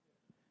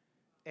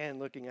and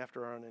looking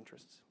after our own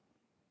interests,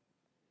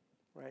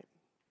 right?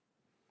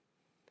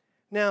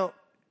 Now,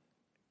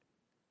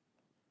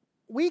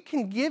 we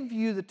can give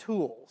you the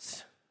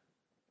tools.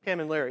 Pam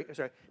and Larry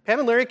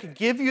can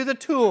give you the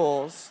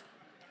tools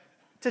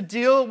to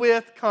deal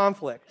with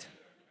conflict.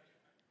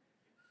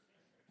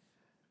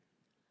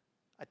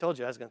 I told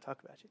you I was going to talk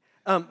about you.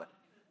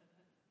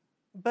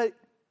 But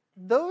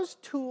those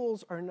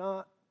tools are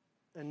not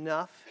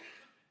enough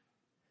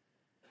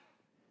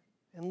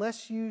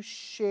unless you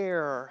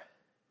share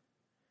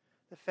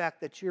the fact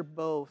that you're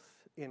both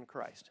in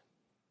Christ.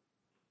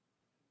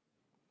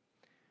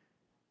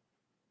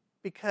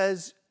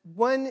 Because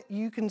when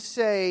you can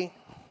say,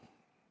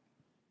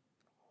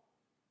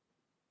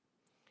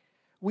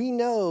 we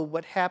know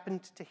what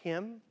happened to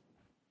him,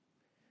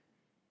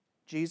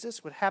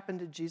 Jesus, what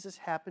happened to Jesus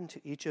happened to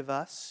each of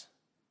us.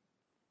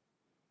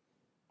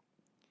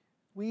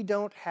 We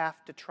don't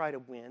have to try to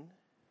win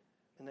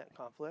in that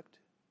conflict.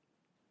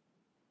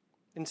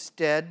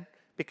 Instead,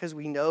 because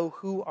we know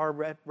who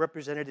our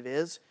representative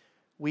is,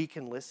 we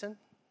can listen.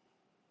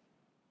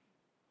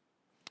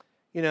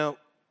 You know,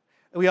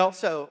 we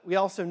also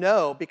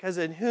know, because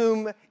in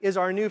whom is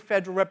our new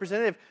federal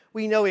representative,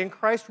 we know in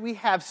Christ we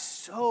have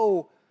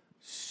so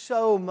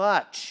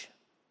much.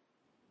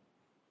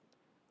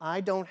 I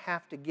don't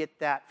have to get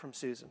that from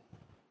Susan.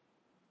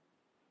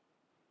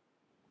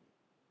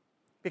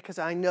 Because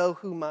we know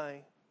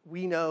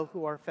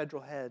who our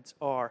federal heads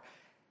are.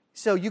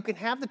 So you can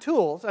have the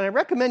tools, and I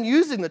recommend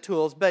using the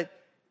tools, but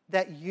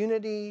that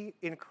unity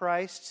in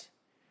Christ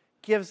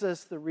gives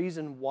us the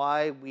reason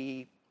why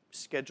we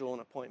schedule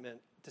an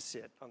appointment to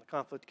sit on the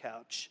conflict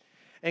couch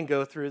and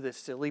go through this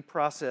silly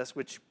process,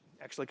 which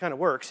actually kind of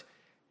works,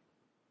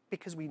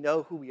 because we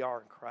know who we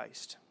are in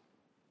Christ.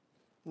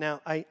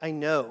 Now, I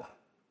know,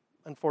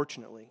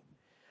 unfortunately,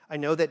 I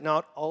know that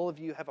not all of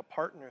you have a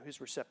partner who's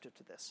receptive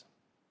to this.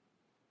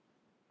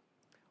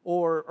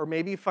 Or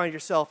maybe you find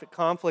yourself at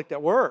conflict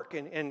at work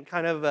and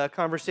kind of a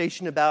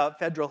conversation about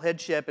federal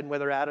headship and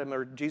whether Adam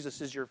or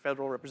Jesus is your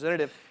federal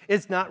representative.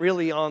 It's not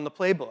really on the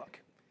playbook.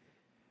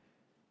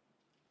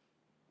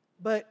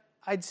 But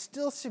I'd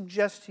still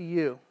suggest to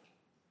you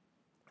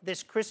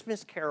this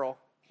Christmas carol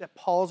that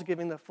Paul's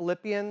giving the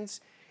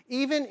Philippians,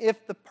 even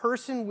if the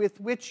person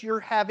with which you're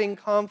having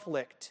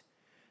conflict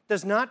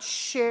does not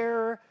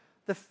share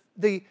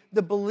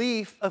the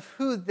belief of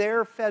who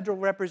their federal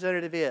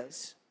representative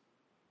is,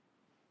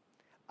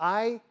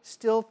 I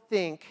still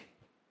think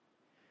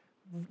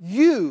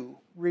you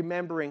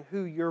remembering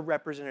who your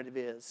representative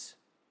is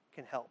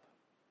can help.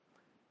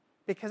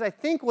 Because I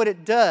think what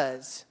it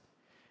does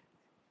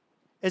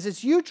is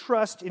as you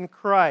trust in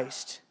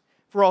Christ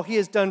for all he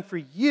has done for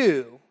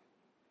you,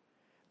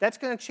 that's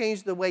going to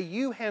change the way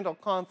you handle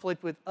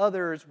conflict with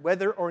others,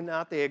 whether or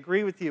not they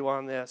agree with you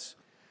on this.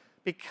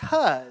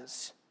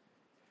 Because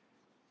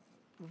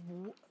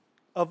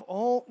of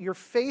all your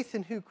faith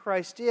in who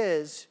Christ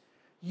is,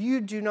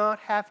 you do not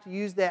have to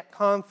use that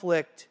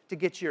conflict to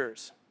get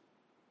yours.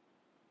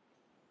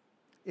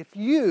 If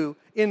you,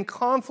 in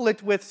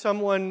conflict with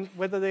someone,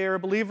 whether they are a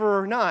believer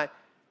or not,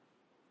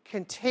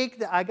 can take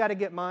the I got to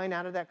get mine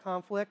out of that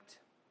conflict,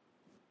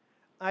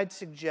 I'd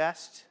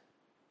suggest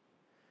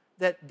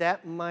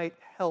that might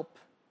help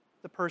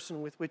the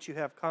person with which you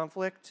have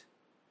conflict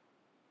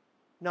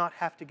not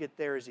have to get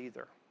theirs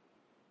either.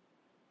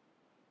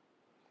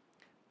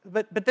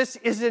 But this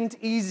isn't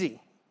easy,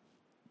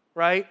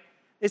 right?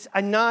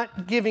 I'm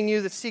not giving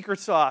you the secret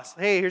sauce.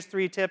 Hey, here's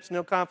 3 tips,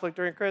 no conflict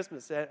during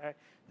Christmas.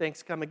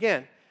 Thanks, come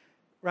again.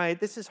 Right?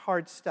 This is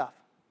hard stuff.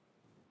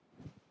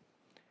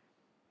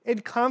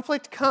 And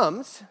conflict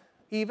comes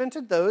even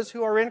to those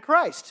who are in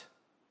Christ.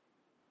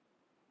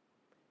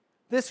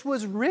 This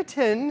was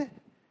written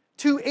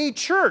to a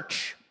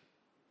church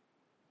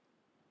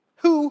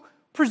who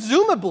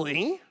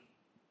presumably,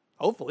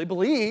 hopefully,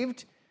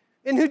 believed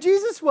in who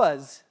Jesus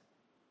was.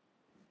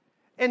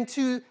 And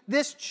to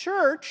this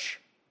church,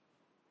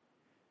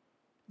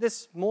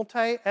 this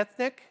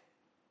multi-ethnic,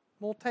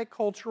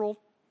 multicultural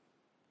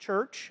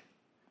church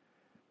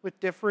with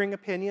differing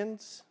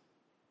opinions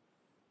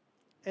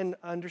and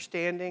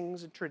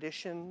understandings and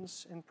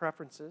traditions and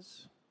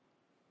preferences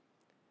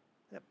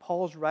that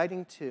Paul's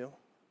writing to,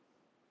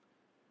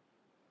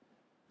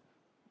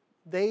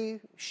 they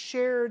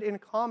shared in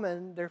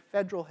common their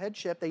federal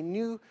headship. They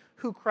knew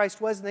who Christ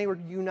was, and they were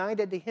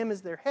united to him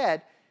as their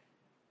head.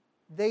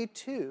 They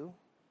too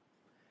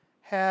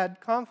had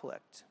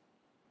conflict.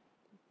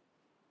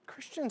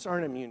 Christians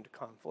aren't immune to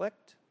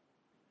conflict.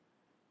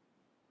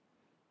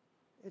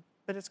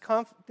 But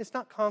it's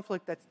not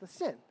conflict that's the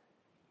sin,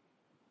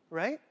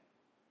 right?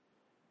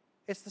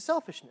 It's the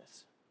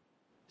selfishness,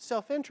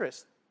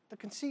 self-interest, the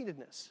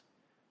conceitedness.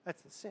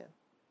 That's the sin.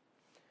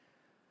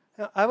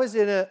 Now, I was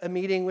in a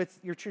meeting with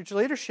your church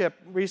leadership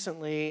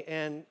recently,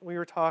 and we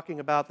were talking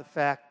about the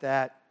fact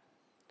that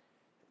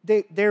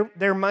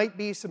there might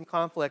be some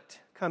conflict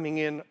coming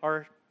in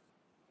our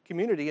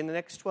community in the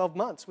next 12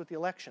 months with the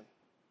election.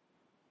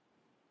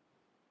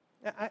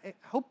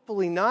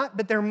 Hopefully not,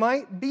 but there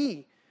might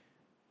be.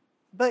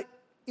 But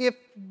if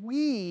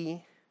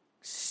we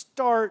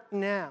start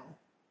now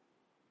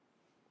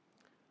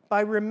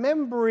by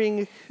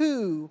remembering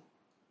who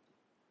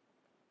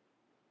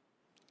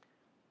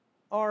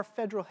our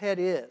federal head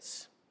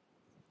is,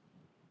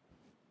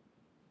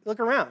 look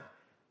around.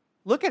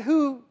 Look at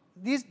who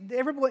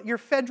everyone, your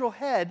federal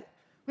head.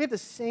 We have the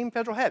same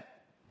federal head.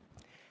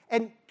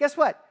 And guess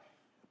what?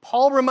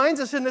 Paul reminds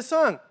us in this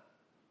song,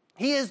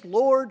 he is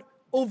Lord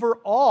over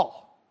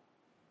all.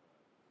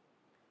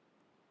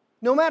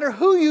 No matter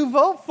who you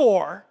vote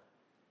for,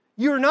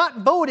 you're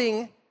not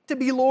voting to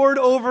be Lord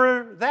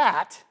over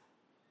that.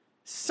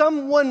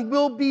 Someone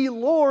will be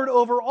Lord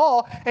over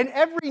all, and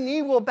every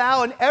knee will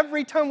bow and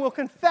every tongue will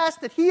confess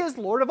that he is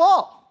Lord of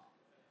all.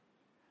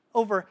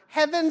 Over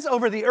heavens,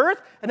 over the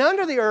earth, and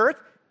under the earth,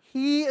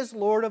 he is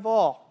Lord of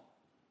all.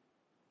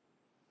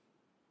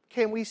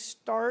 Can we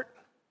start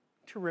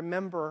to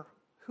remember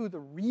who the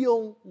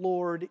real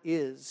Lord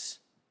is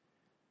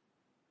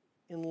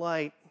in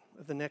light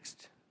of the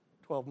next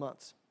 12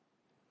 months?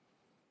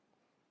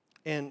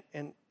 And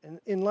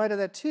in light of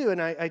that too,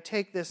 and I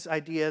take this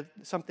idea,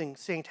 something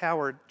St.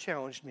 Howard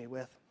challenged me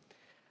with.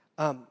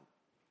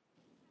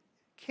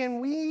 Can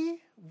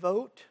we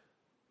vote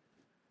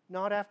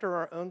not after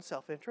our own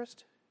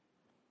self-interest?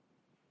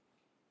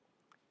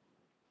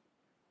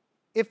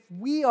 If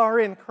we are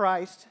in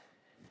Christ,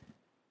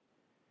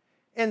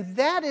 and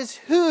that is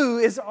who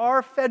is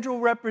our federal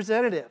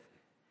representative,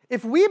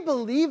 if we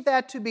believe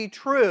that to be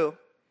true,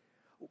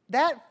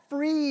 that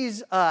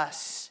frees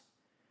us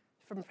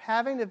from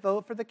having to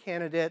vote for the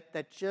candidate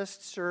that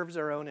just serves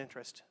our own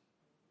interest.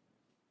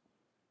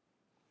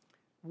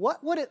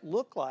 What would it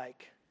look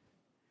like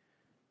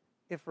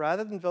if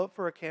rather than vote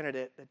for a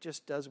candidate that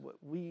just does what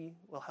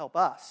will help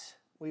us,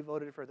 we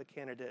voted for the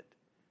candidate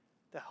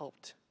that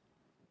helped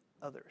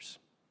others?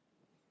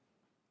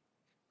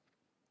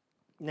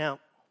 Now,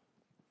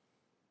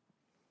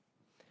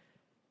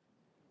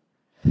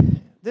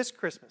 this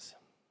Christmas,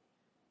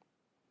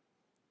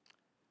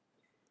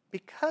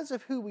 because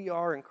of who we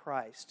are in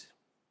Christ,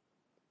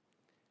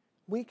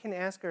 we can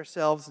ask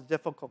ourselves the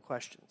difficult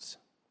questions.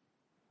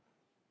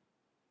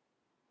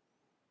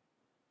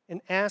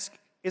 And ask,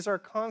 is our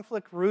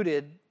conflict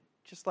rooted,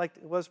 just like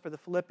it was for the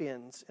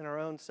Philippians, in our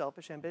own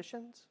selfish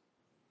ambitions?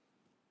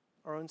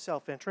 Our own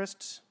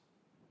self-interests?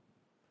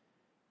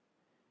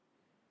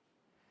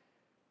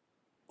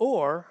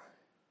 Or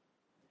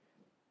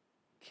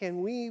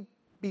can we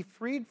be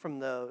freed from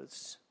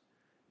those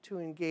to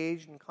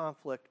engage in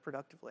conflict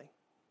productively?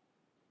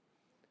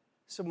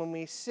 So when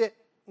we sit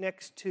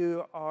next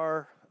to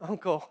our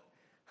uncle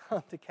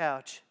on the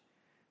couch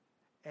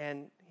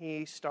and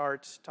he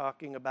starts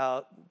talking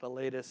about the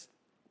latest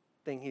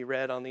thing he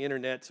read on the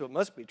internet, so it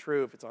must be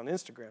true if it's on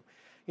Instagram,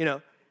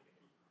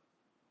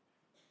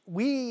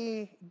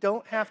 we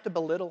don't have to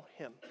belittle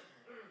him.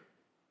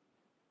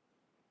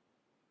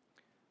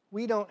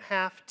 We don't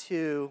have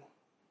to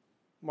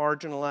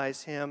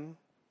marginalize him.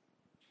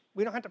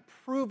 We don't have to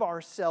prove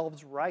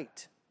ourselves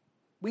right.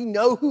 We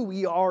know who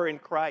we are in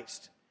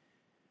Christ.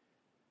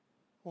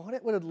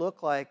 What would it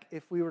look like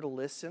if we were to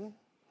listen,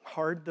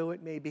 hard though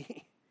it may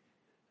be,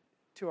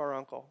 to our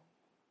uncle?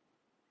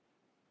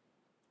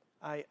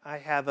 I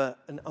have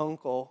an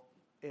uncle,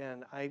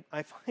 and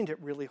I find it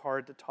really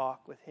hard to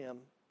talk with him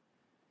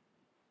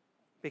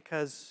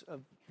because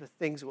of the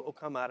things that will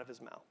come out of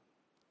his mouth.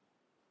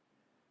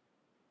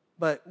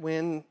 But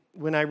when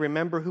I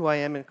remember who I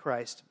am in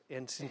Christ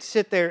and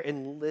sit there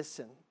and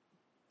listen,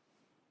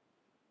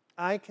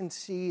 I can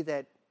see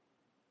that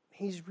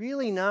he's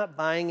really not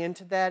buying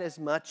into that as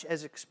much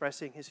as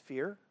expressing his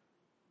fear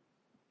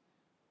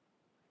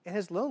and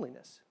his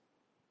loneliness.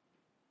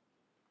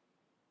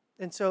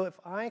 And so if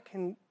I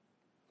can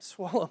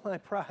swallow my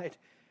pride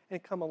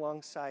and come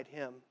alongside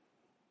him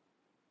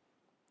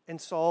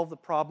and solve the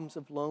problems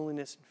of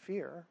loneliness and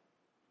fear,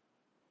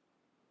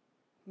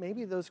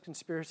 maybe those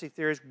conspiracy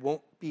theories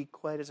won't be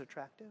quite as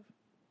attractive.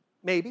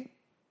 Maybe.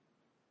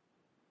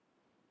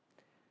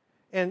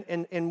 And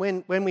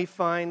when we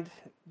find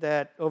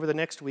that over the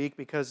next week,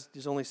 because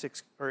there's only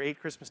 6 or 8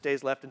 Christmas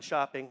days left in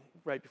shopping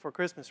right before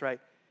Christmas, right?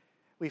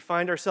 We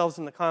find ourselves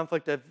in the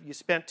conflict of you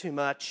spent too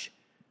much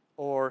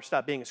or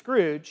stop being a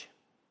Scrooge.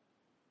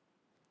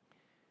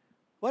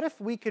 What if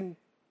we can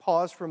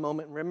pause for a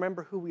moment and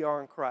remember who we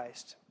are in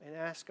Christ and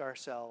ask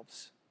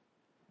ourselves,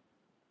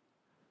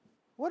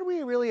 what are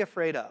we really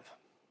afraid of?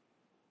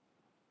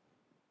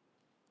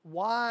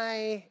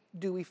 Why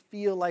do we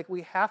feel like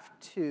we have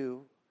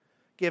to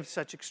give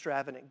such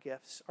extravagant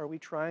gifts? Are we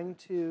trying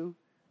to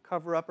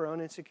cover up our own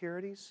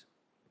insecurities?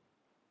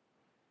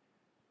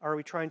 Are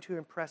we trying to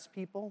impress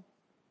people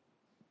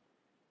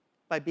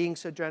by being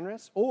so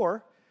generous?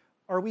 Or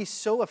are we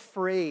so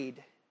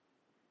afraid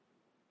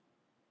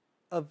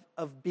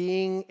of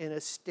being in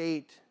a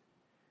state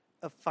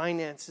of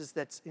finances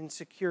that's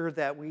insecure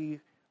that we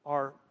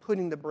are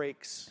putting the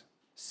brakes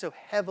so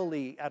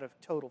heavily out of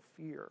total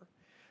fear?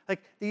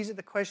 Like, these are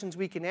the questions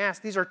we can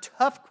ask. These are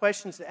tough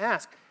questions to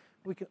ask.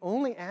 We can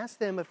only ask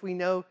them if we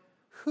know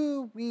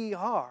who we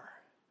are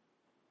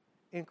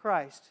in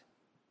Christ.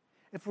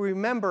 If we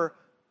remember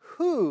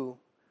who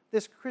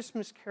this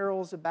Christmas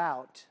carol is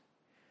about,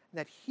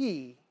 that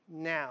he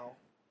now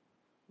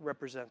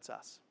represents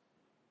us.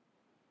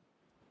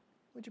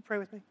 Would you pray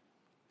with me?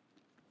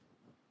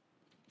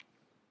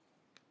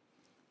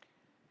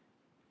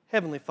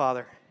 Heavenly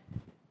Father,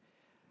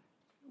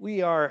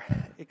 we are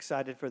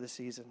excited for the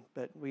season,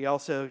 but we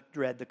also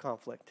dread the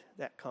conflict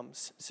that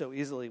comes so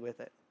easily with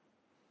it.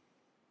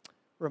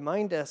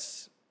 Remind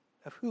us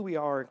of who we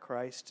are in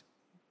Christ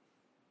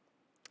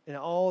and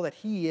all that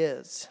he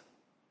is,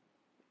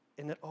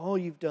 and that all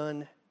you've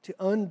done to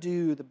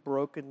undo the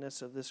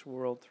brokenness of this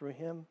world through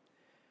him,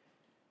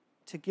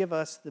 to give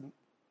us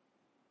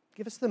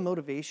the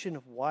motivation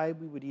of why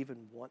we would even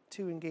want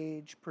to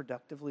engage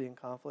productively in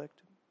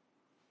conflict,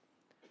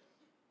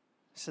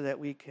 so that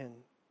we can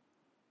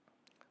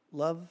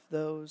love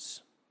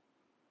those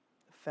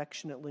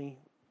affectionately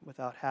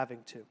without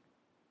having to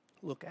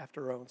look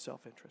after our own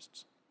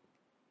self-interests.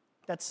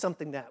 That's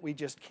something that we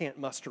just can't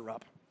muster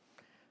up.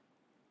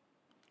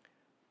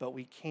 But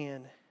we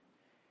can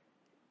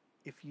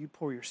if you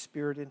pour your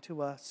Spirit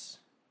into us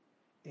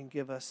and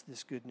give us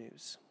this good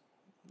news.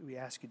 We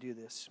ask you to do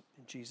this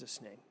in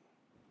Jesus' name.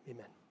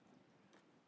 Amen.